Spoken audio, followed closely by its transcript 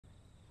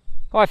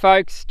Hi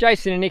folks,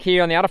 Jason and Nick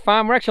here on the Udder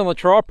Farm. We're actually on the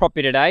trial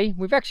property today.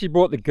 We've actually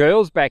brought the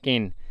girls back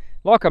in.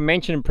 Like I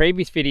mentioned in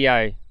previous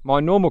video, my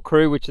normal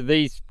crew, which are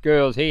these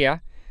girls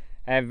here,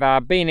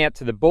 have been out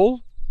to the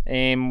bull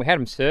and we had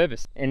them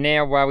serviced. And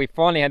now we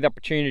finally had the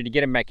opportunity to get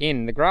them back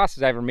in. The grass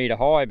is over a metre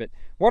high, but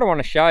what I want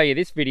to show you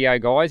this video,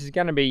 guys, is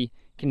going to be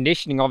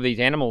conditioning of these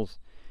animals.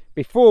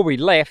 Before we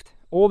left,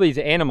 all these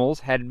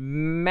animals had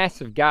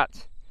massive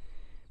guts.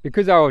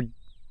 Because they were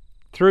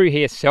through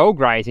here cell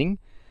grazing,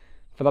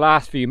 for the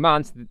last few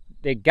months,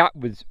 their gut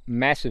was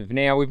massive.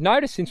 Now we've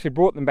noticed since we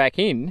brought them back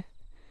in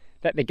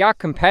that the gut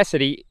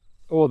capacity,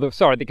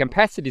 the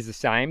capacity is the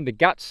same, the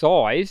gut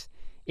size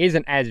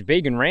isn't as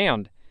big and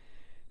round.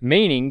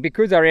 Meaning,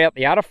 because they're out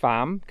the udder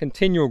farm,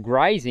 continual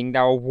grazing, they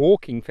were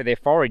walking for their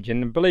forage.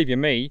 And believe you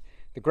me,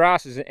 the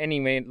grass isn't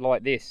anywhere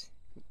like this.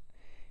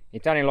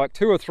 It's only like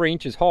 2 or 3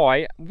 inches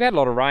high. We've had a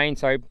lot of rain,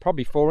 so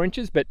probably 4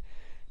 inches, but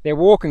they're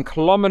walking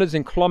kilometres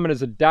and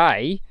kilometres a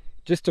day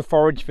just to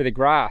forage for the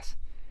grass.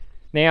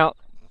 Now,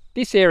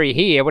 this area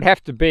here would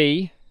have to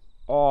be,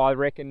 I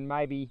reckon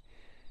maybe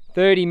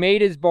 30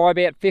 metres by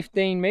about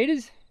 15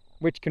 metres,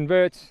 which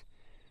converts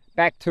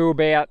back to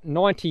about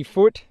 90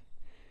 foot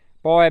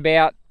by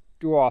about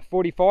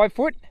 45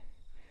 foot.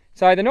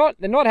 So they're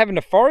not having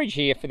to forage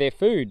here for their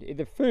food.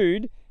 The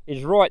food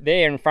is right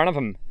there in front of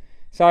them.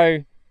 So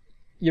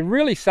you're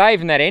really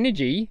saving that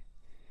energy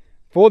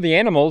for the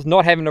animals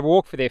not having to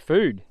walk for their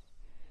food.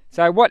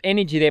 So what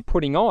energy they're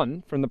putting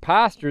on from the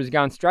pasture is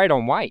going straight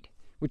on weight,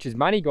 which is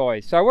money,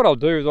 guys. So what I'll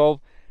do is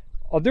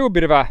I'll do a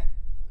bit of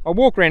I'll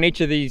walk around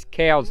each of these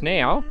cows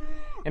now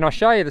and I'll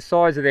show you the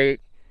size of their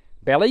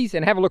bellies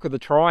and have a look at the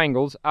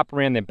triangles up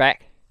around their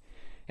back.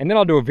 And then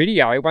I'll do a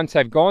video once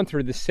they've gone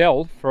through the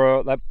cell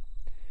for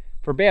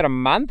about a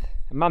month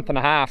and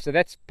a half. So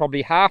that's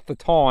probably half the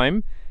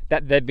time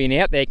that they've been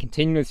out there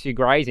continuously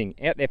grazing,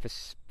 out there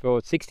for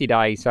 60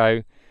 days.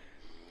 So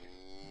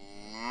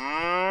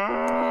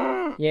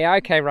yeah,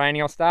 okay,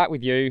 Rainey, I'll start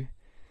with you.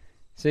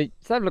 So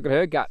let's have a look at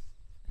her gut.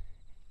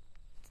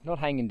 Not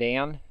hanging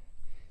down.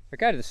 If I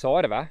go to the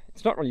side of her,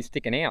 it's not really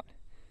sticking out.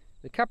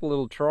 There's a couple of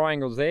little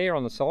triangles there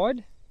on the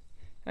side.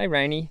 Hey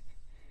Rainey.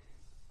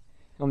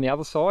 On the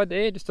other side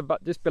there, just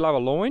below a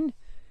loin,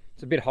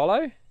 it's a bit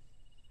hollow.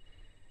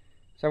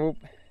 So we'll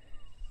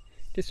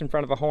just in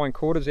front of her hind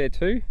quarters there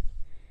too.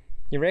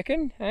 You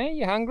reckon? Hey,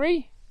 you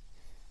hungry?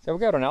 So we'll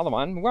go to another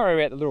one. We'll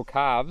worry about the little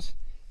calves.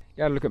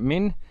 Go look at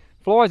Min.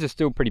 Flies are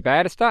still pretty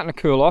bad. It's starting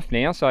to cool off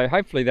now, so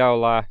hopefully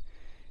they'll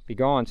be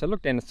gone. So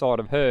look down the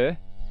side of her.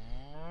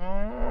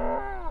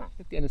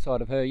 Look down the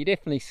side of her, you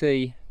definitely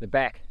see the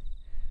back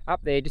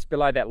up there just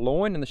below that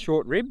loin and the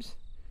short ribs.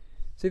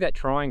 See that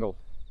triangle?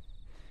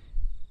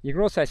 You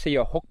can also see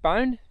your hook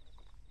bone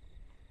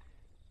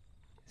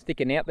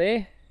sticking out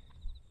there.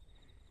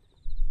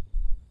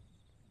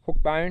 Hook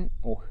bone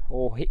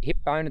or hip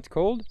bone it's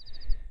called.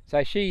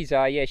 So she's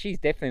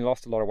definitely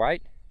lost a lot of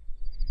weight.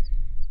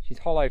 She's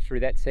hollow through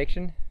that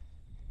section,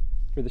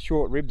 through the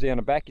short ribs there on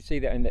the back. You see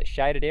that in that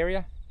shaded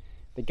area.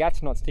 The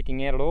gut's not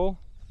sticking out at all.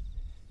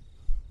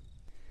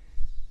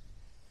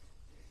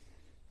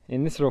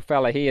 And this little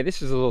fella here,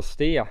 this is a little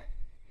steer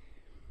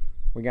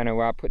we're going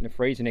to put in the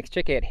freezer next.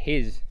 Check out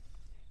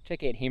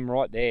him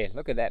right there.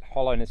 Look at that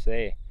hollowness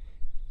there,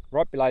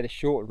 right below the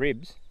short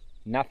ribs.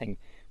 Nothing.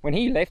 When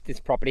he left this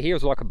property, he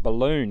was like a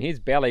balloon. His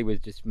belly was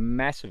just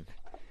massive.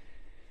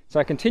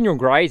 So continual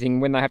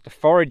grazing, when they have to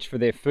forage for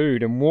their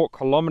food and walk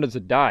kilometres a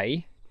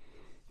day,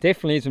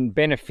 definitely isn't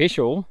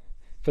beneficial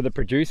for the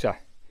producer.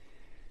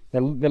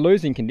 They're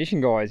losing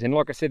condition, guys. And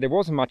like I said, there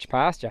wasn't much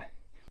pasture.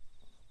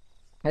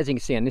 As you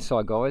can see on this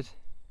side, guys,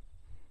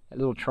 that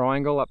little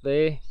triangle up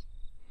there.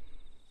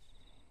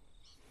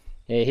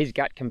 Yeah, his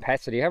gut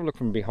capacity. Have a look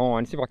from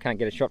behind. See if I can't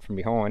get a shot from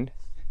behind.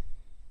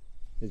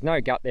 There's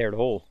no gut there at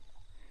all.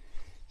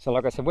 So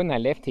like I said, when they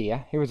left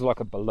here, he was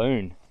like a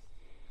balloon.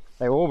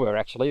 They all were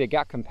actually. The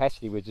gut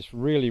capacity was just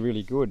really,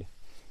 really good.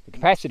 The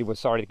capacity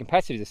is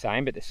the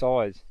same, but the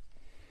size.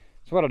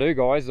 So what I'll do,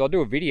 guys, is I'll do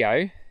a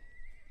video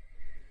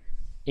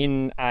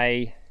in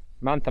a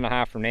month and a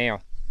half from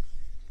now.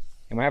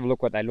 And we'll have a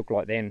look what they look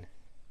like then.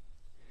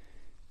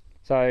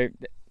 So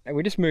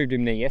we just moved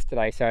him there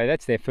yesterday, so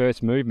that's their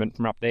first movement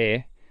from up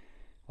there.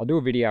 I'll do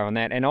a video on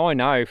that, and I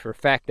know for a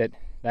fact that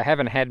they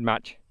haven't had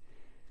much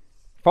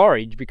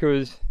forage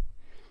because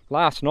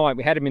last night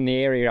we had them in the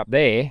area up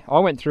there. I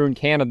went through and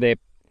counted their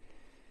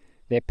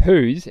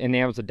poos, and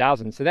there was a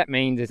dozen. So that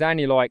means there's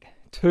only like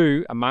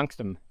 2 amongst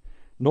them.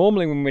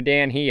 Normally when we're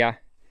down here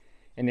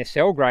and they're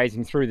cell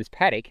grazing through this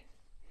paddock,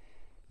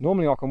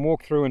 normally I can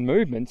walk through in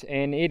movements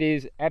and it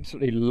is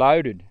absolutely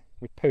loaded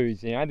with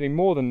poos. You know, there'd be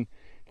more than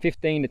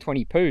 15 to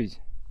 20 poos.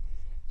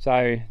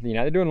 So, you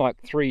know, they're doing like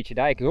 3 each a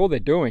day because all they're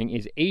doing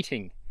is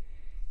eating,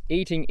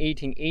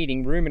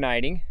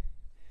 ruminating,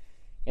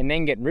 and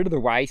then getting rid of the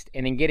waste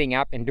and then getting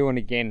up and doing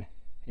it again.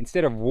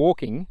 Instead of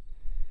walking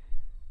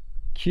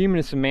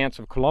cumulous amounts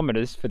of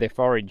kilometres for their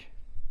forage.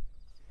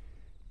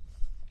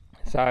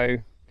 So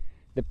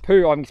the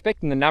poo, I'm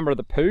expecting the number of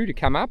the poo to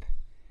come up,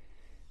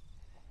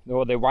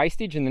 or their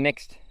wastage in the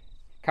next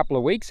couple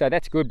of weeks, so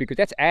that's good because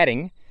that's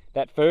adding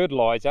that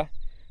fertilizer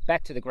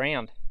back to the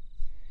ground,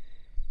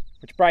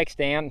 which breaks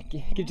down,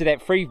 gives you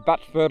that free butt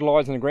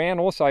fertilizer in the ground,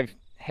 also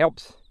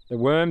helps the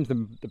worms, the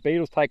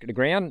beetles take it to the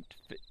ground,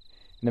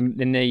 and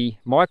then the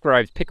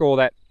microbes pick all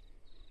that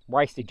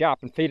wastage up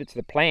and feed it to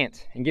the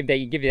plants and give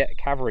you that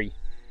recovery,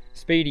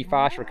 speedy,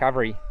 fast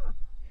recovery.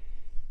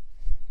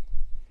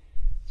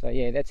 So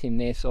yeah, that's him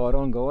there side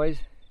on, guys.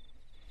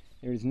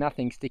 There is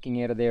nothing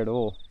sticking out of there at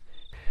all.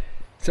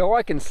 So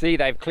I can see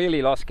they've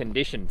clearly lost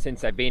condition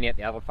since they've been at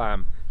the other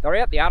farm. They're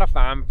out the other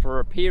farm for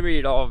a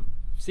period of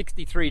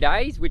 63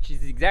 days, which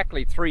is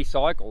exactly 3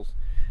 cycles.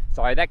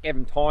 So that gave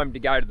them time to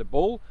go to the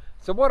bull.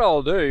 So what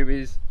I'll do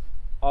is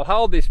I'll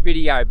hold this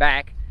video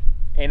back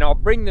and I'll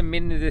bring them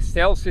into this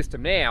cell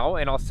system now,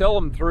 and I'll sell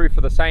them through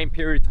for the same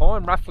period of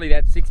time, roughly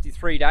that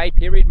 63-day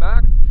period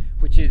mark,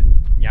 which is,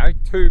 you know,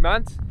 2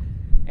 months.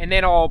 And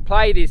then I'll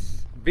play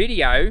this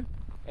video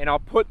and I'll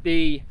put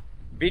the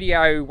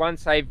video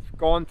once they've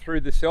gone through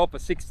the cell for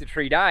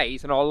 63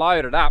 days, and I'll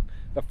load it up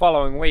the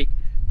following week.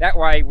 That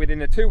way, within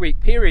the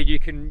 2-week period, you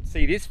can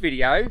see this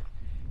video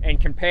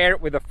and compare it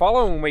with the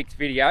following week's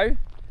video,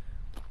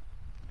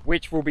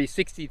 which will be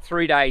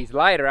 63 days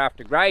later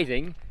after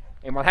grazing,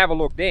 and we'll have a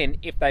look then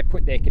if they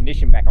put their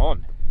condition back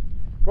on.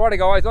 Righto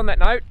guys, on that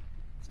note,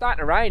 it's starting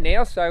to rain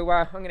now, so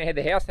I'm going to head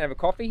to the house and have a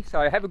coffee.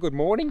 So have a good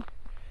morning,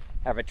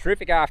 have a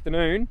terrific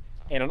afternoon,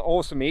 and an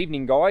awesome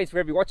evening guys,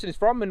 wherever you're watching this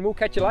from, and we'll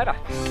catch you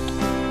later.